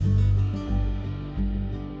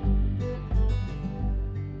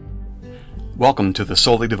Welcome to the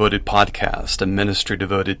Solely Devoted podcast, a ministry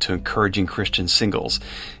devoted to encouraging Christian singles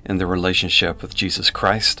in their relationship with Jesus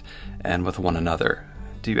Christ and with one another.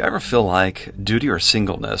 Do you ever feel like, due to your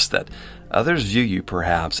singleness, that others view you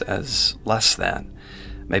perhaps as less than,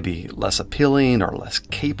 maybe less appealing or less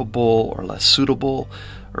capable or less suitable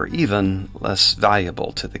or even less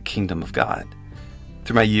valuable to the kingdom of God?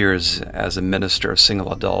 Through my years as a minister of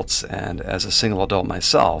single adults and as a single adult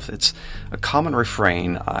myself, it's a common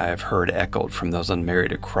refrain I've heard echoed from those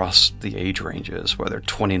unmarried across the age ranges, whether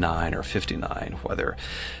 29 or 59, whether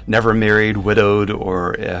never married, widowed,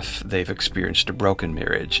 or if they've experienced a broken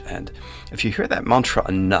marriage. And if you hear that mantra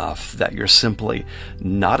enough, that you're simply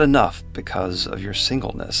not enough because of your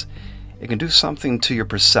singleness, it can do something to your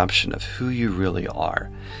perception of who you really are.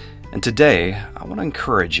 And today, I want to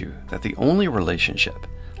encourage you that the only relationship,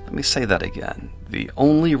 let me say that again, the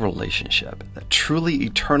only relationship that truly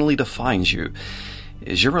eternally defines you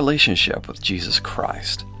is your relationship with Jesus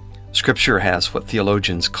Christ. Scripture has what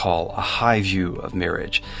theologians call a high view of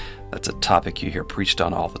marriage. That's a topic you hear preached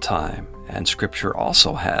on all the time. And Scripture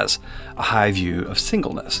also has a high view of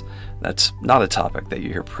singleness. That's not a topic that you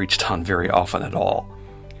hear preached on very often at all.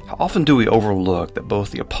 How often do we overlook that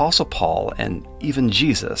both the Apostle Paul and even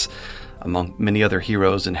Jesus, among many other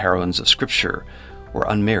heroes and heroines of Scripture, were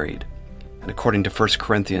unmarried? And according to 1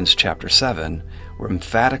 Corinthians chapter 7, we're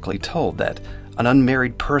emphatically told that an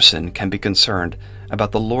unmarried person can be concerned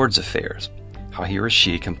about the Lord's affairs, how he or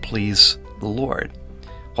she can please the Lord,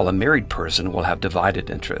 while a married person will have divided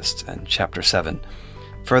interests. And chapter 7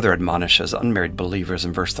 further admonishes unmarried believers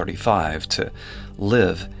in verse 35 to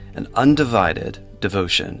live an undivided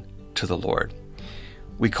devotion to the Lord.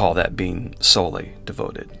 We call that being solely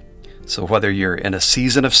devoted. So whether you're in a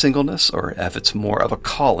season of singleness or if it's more of a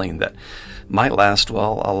calling that might last,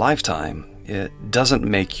 well, a lifetime, it doesn't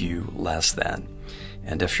make you less than.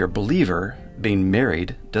 And if you're a believer, being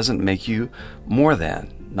married doesn't make you more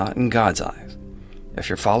than, not in God's eyes. If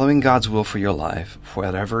you're following God's will for your life,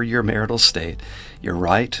 whatever your marital state, you're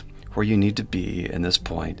right where you need to be in this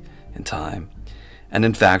point in time. And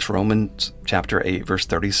in fact, Romans chapter 8, verse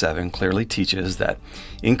 37 clearly teaches that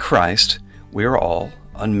in Christ, we are all,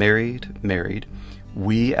 unmarried, married,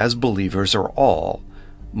 we as believers are all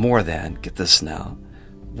more than, get this now,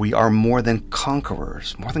 we are more than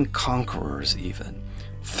conquerors even,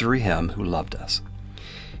 through Him who loved us.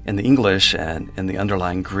 In the English and in the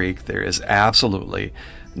underlying Greek, there is absolutely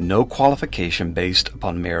no qualification based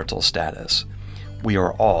upon marital status. We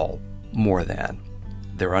are all more than.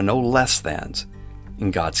 There are no less thans in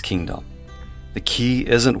God's kingdom. The key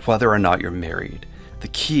isn't whether or not you're married. The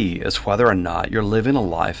key is whether or not you're living a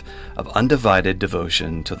life of undivided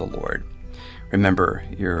devotion to the Lord. Remember,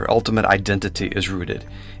 your ultimate identity is rooted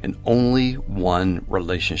in only one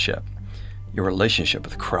relationship, your relationship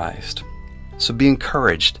with Christ. So be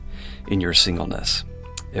encouraged in your singleness.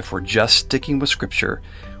 If we're just sticking with Scripture,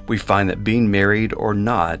 we find that being married or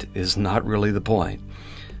not is not really the point.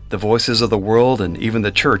 The voices of the world and even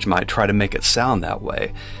the church might try to make it sound that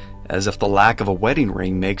way, as if the lack of a wedding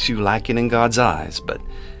ring makes you lacking in God's eyes. But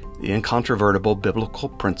the incontrovertible biblical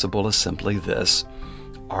principle is simply this: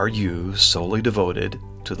 are you solely devoted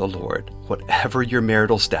to the Lord? Whatever your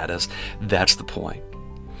marital status, that's the point.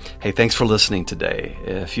 Hey, thanks for listening today.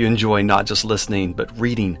 If you enjoy not just listening, but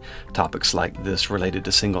reading topics like this related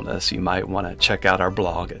to singleness, you might want to check out our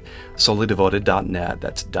blog at solelydevoted.net.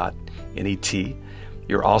 That's .net.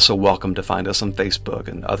 You're also welcome to find us on Facebook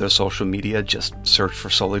and other social media. Just search for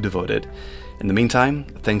Solely Devoted. In the meantime,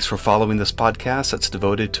 thanks for following this podcast that's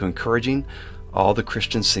devoted to encouraging all the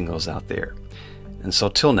Christian singles out there. And so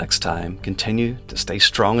till next time, continue to stay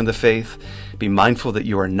strong in the faith. Be mindful that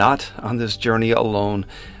you are not on this journey alone.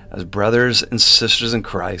 As brothers and sisters in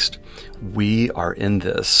Christ, we are in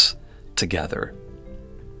this together.